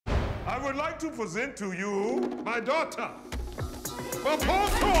I would like to present to you my daughter,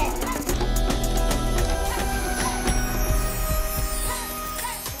 Boxoffice.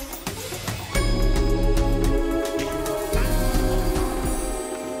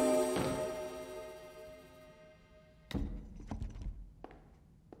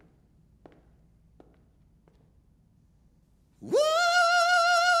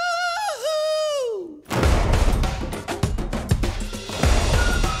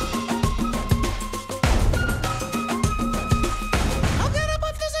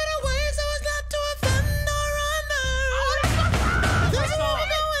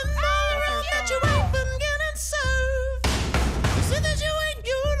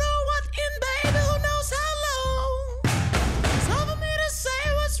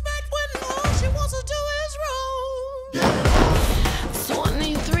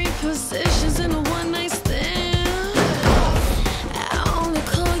 Positions in a one-night stand. I only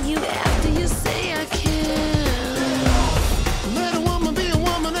call you after you say I can. Let a woman be a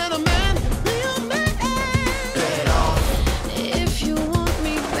woman and a man be a man. If you want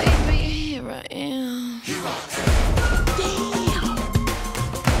me, baby, here I am. Damn.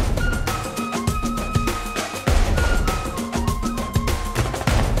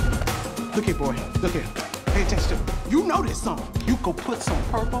 Look here, boy. Look here. Pay attention. You know this song. You go put some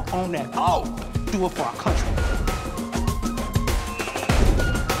purple on that. Oh, do it for our country.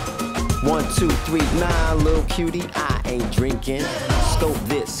 1, 2, 3, 9, little cutie, I ain't drinking. Scope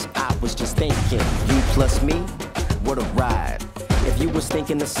this, I was just thinking. You plus me, what a ride. If you was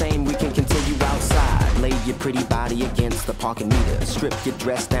thinking the same, we can continue outside. Lay your pretty body against the parking meter. Strip your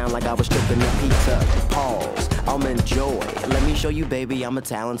dress down like I was stripping a pizza. Pause, I'm enjoy. Let me show you, baby, I'm a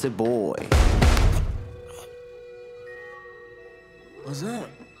talented boy. What's that?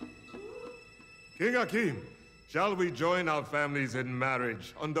 King Akeem, shall we join our families in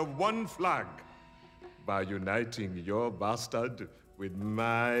marriage under one flag by uniting your bastard with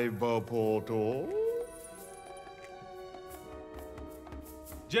my Bopoto?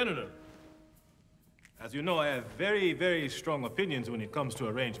 General, as you know, I have very, very strong opinions when it comes to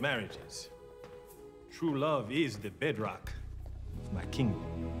arranged marriages. True love is the bedrock of my kingdom.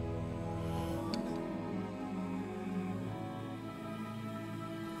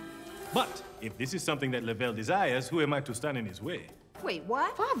 But if this is something that Lavelle desires, who am I to stand in his way? Wait,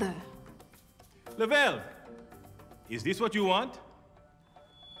 what? Father. Lavelle, is this what you want?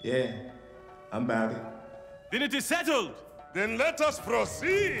 Yeah, I'm about it. Then it is settled. Then let us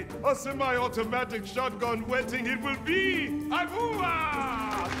proceed. A semi-automatic shotgun wedding it will be.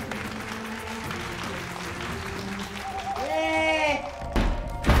 Avua!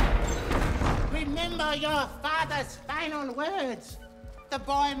 Remember your father's final words. The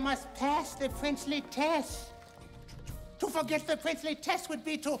boy must pass the princely test. To forget the princely test would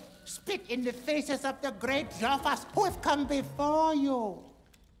be to spit in the faces of the great Joffas who have come before you.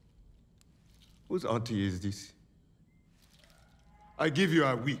 Whose auntie is this? I give you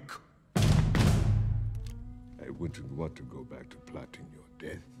a week. I wouldn't want to go back to plotting your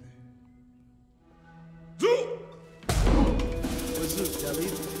death. Zoo! What's this? Y'all leave?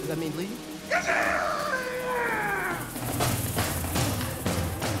 Does that mean leave?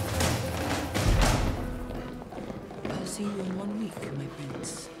 I'll see you in 1 week, my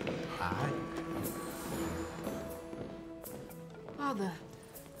prince. All right. Father,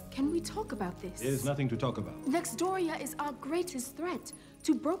 can we talk about this? There's nothing to talk about. Lexdoria is our greatest threat.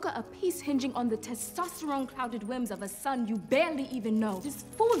 To broker a peace hinging on the testosterone-clouded whims of a son you barely even know is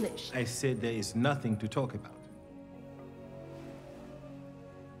foolish. I said there is nothing to talk about.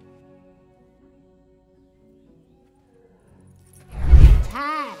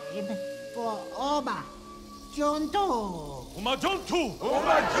 Time for Oma Junto. Oma Junto!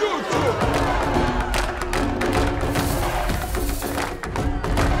 Oma Junto!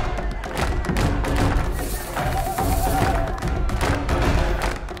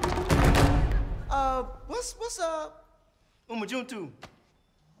 What's Uma Junto?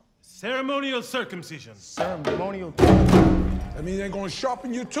 Ceremonial circumcision. Ceremonial. That means they ain't gonna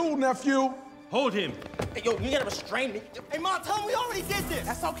sharpen you too, nephew. Hold him. Hey, yo, you gotta restrain me. Hey, Mom, tell him we already did this.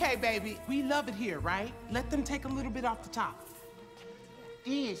 That's okay, baby. We love it here, right? Let them take a little bit off the top.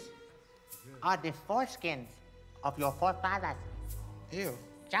 These are the foreskins of your forefathers. Ew.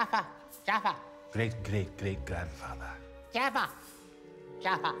 Jaffa, Jaffa, Great-great-great-grandfather. Jaffa,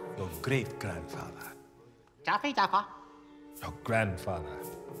 Jaffa, Your great-grandfather. Jaffa, Jaffa, Your grandfather.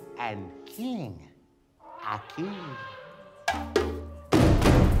 and King Akeem.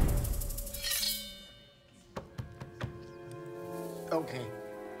 Okay.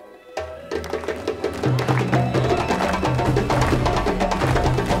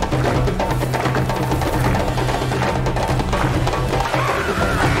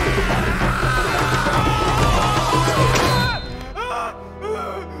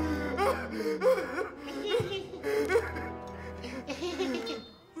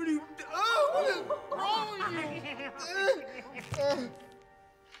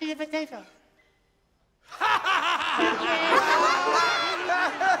 later.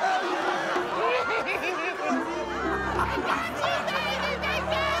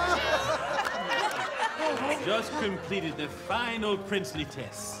 Just completed the final princely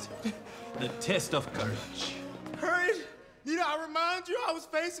test. The test of courage. Courage? Need I remind you I was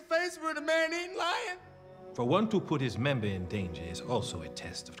face to face with a man-eating lion? For one to put his member in danger is also a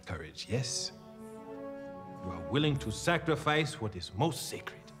test of courage, yes? You are willing to sacrifice what is most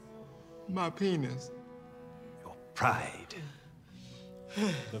sacred. My penis. Your pride.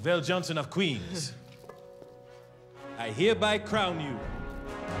 Lavelle Johnson of Queens, I hereby crown you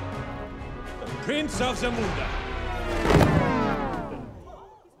the Prince of Zamunda.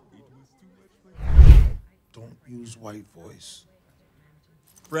 Don't use white voice.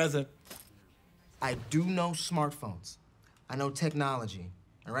 Present. I do know smartphones. I know technology,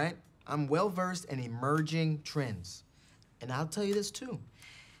 all right? I'm well-versed in emerging trends. And I'll tell you this, too.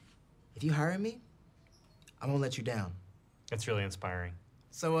 If you hire me, I won't let you down. That's really inspiring.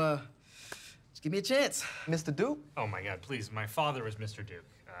 So, just give me a chance, Mr. Duke. Oh, my God, please. My father was Mr. Duke,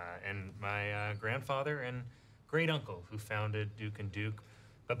 and my grandfather and great-uncle who founded Duke and Duke.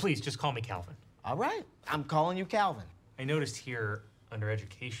 But please, just call me Calvin. All right. I'm calling you Calvin. I noticed here under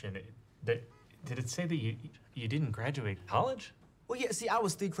education that did it say that you didn't graduate college? Well, yeah, see, I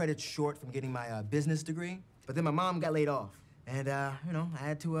was 3 credits short from getting my business degree, but then my mom got laid off. And, you know, I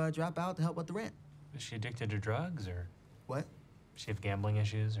had to drop out to help with the rent. Was she addicted to drugs, or? What? Does she have gambling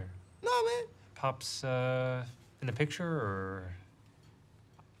issues, or? No, man. Pop's, in the picture, or?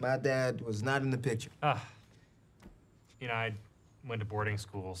 My dad was not in the picture. Ah. You know, I went to boarding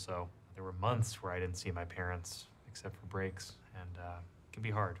school, so there were months where I didn't see my parents, except for breaks, and it can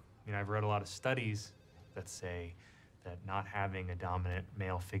be hard. You know, I've read a lot of studies that say that not having a dominant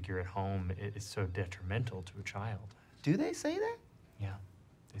male figure at home is so detrimental to a child. Do they say that? Yeah,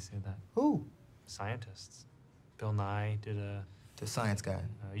 they say that. Who? Scientists. Bill Nye did a... The science guy.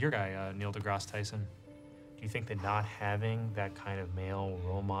 Your guy, Neil deGrasse Tyson. Do you think that not having that kind of male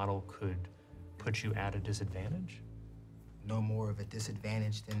role model could put you at a disadvantage? No more of a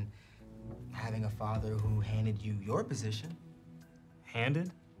disadvantage than having a father who handed you your position.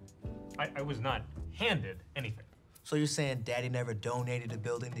 Handed? I was not handed anything. So you're saying Daddy never donated a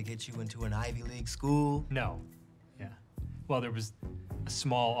building to get you into an Ivy League school? No. Yeah. Well, there was a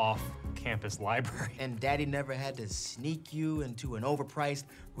small off-campus library. And Daddy never had to sneak you into an overpriced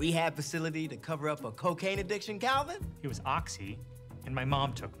rehab facility to cover up a cocaine addiction, Calvin? It was Oxy, and my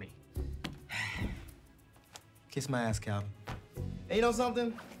mom took me. Kiss my ass, Calvin. Hey, you know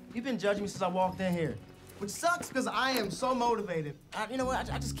something? You've been judging me since I walked in here. Which sucks, because I am so motivated. You know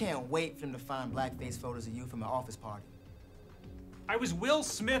what? I just can't wait for them to find blackface photos of you from an office party. I was Will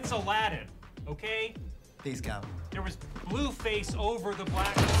Smith's Aladdin, okay? Peace, Calvin. There was blue face over the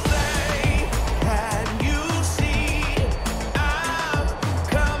black. Can you see I'm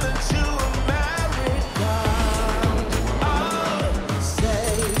coming to America? Oh,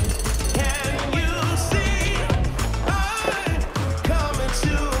 say, can you see I'm coming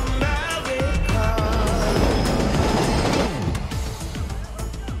to America?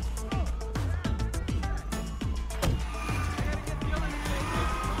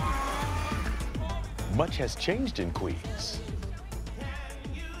 Much has changed in Queens.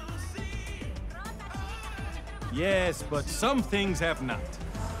 Yes, but some things have not.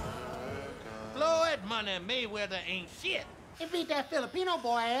 Floyd Money Mayweather ain't shit. He beat that Filipino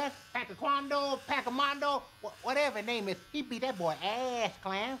boy ass, Pacaquando, Pacamondo, whatever his name is. He beat that boy ass,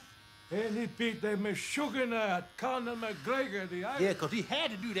 Clam. And he beat that Meshuggah, Conor McGregor, the Irish. Yeah, 'cause he had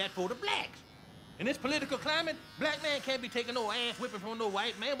to do that for the blacks. In this political climate, black man can't be taking no ass whipping from no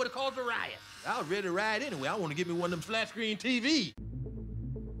white man, but it caused a riot. I was ready to riot anyway. I want to get me one of them flat screen TVs.